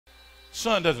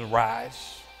Sun doesn't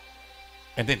rise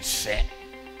and then set.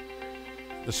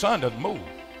 The sun doesn't move.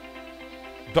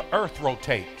 The earth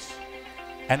rotates.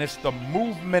 And it's the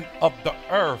movement of the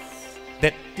earth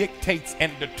that dictates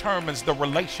and determines the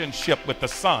relationship with the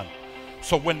sun.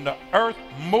 So when the earth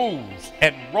moves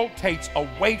and rotates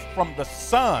away from the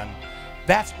sun,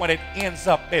 that's when it ends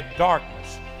up in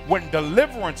darkness. When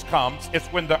deliverance comes, it's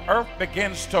when the earth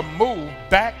begins to move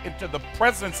back into the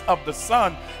presence of the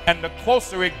sun, and the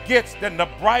closer it gets, then the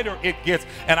brighter it gets.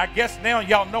 And I guess now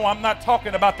y'all know I'm not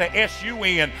talking about the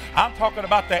S-U-N. I'm talking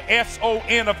about the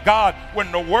S-O-N of God.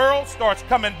 When the world starts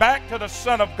coming back to the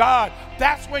Son of God,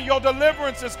 that's when your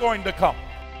deliverance is going to come.